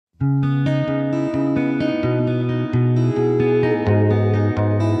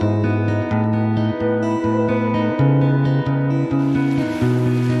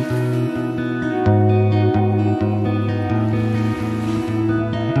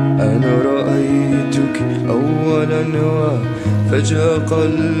أنا رأيتك أولا وفجأة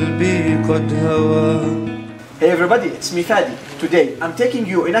قلبي قد هوى. Hey everybody, it's me Fadi. Today I'm taking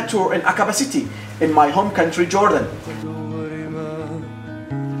you in a tour in Aqaba city, in my home country Jordan.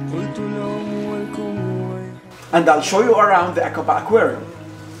 And I'll show you around the Aqaba Aquarium.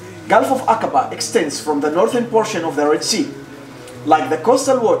 Gulf of Aqaba extends from the northern portion of the Red Sea. Like the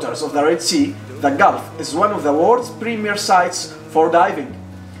coastal waters of the Red Sea, the Gulf is one of the world's premier sites for diving.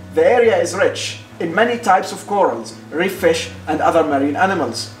 The area is rich in many types of corals, reef fish and other marine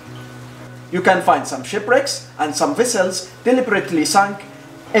animals. You can find some shipwrecks and some vessels deliberately sunk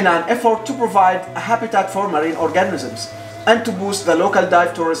in an effort to provide a habitat for marine organisms and to boost the local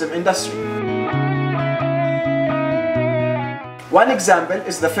dive tourism industry. One example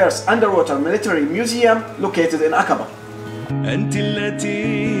is the first underwater military museum located in Aqaba. أنت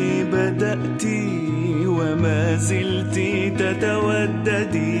التي بدأت وما زلت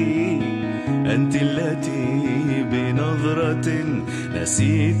تتوددي، أنت التي بنظرة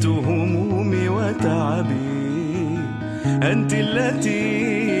نسيت همومي وتعبي، أنت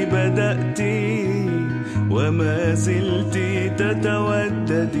التي بدأت وما زلت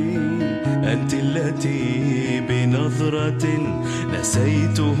تتوددي، أنت التي بنظرة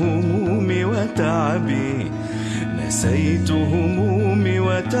نسيت همومي وتعبي، نسيت همومي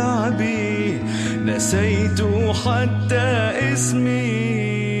وتعبي، نسيت حتى اسمي.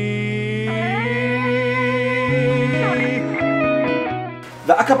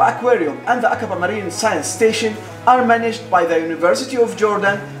 The Aqaba Aquarium and the Aqaba Marine Science Station are managed by the University of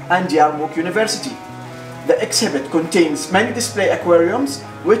Jordan and Yarmouk University. The exhibit contains many display aquariums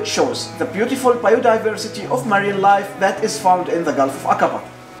which shows the beautiful biodiversity of marine life that is found in the Gulf of Aqaba.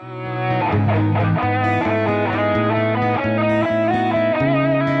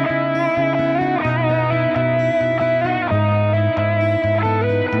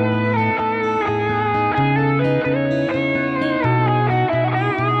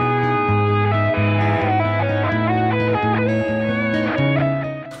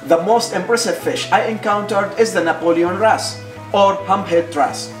 The most impressive fish I encountered is the Napoleon wrasse, or humphead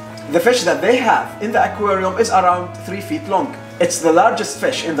wrasse. The fish that they have in the aquarium is around 3 feet long. It's the largest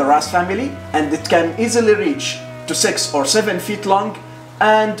fish in the wrasse family, and it can easily reach to 6 or 7 feet long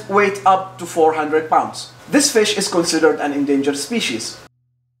and weight up to 400 pounds. This fish is considered an endangered species.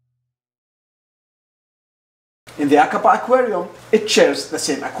 In the Aqaba Aquarium, it shares the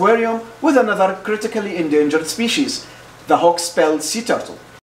same aquarium with another critically endangered species, the hawk-spelled sea turtle.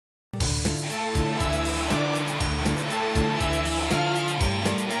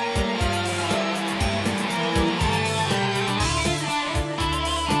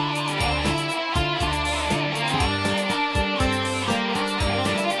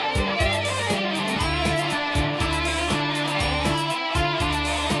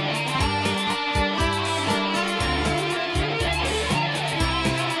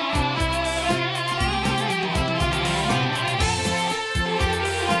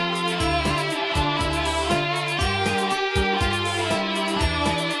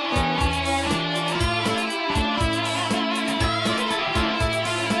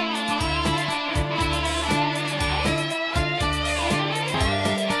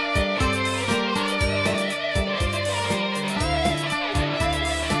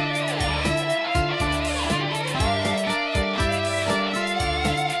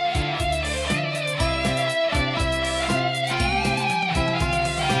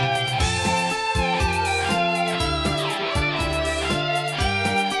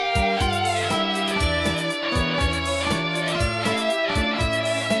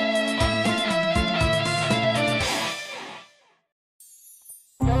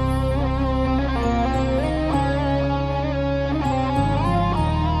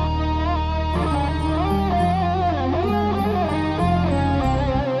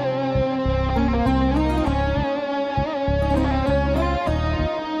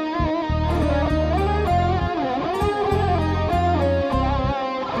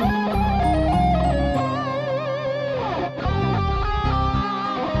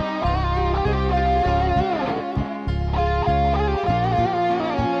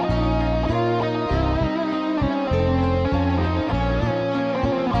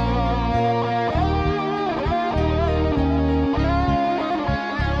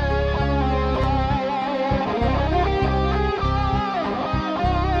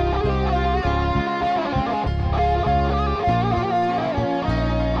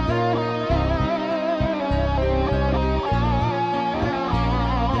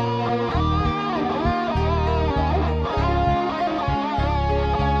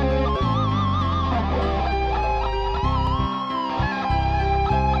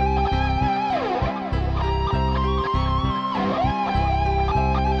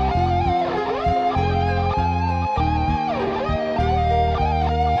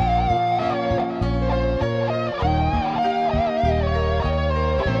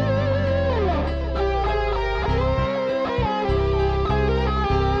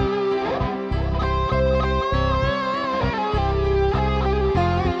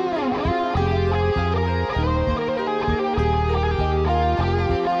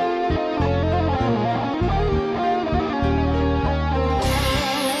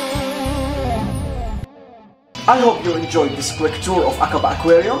 I hope you enjoyed this quick tour of Aqaba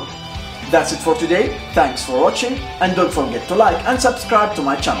Aquarium. That's it for today. Thanks for watching and don't forget to like and subscribe to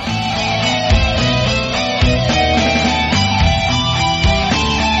my channel.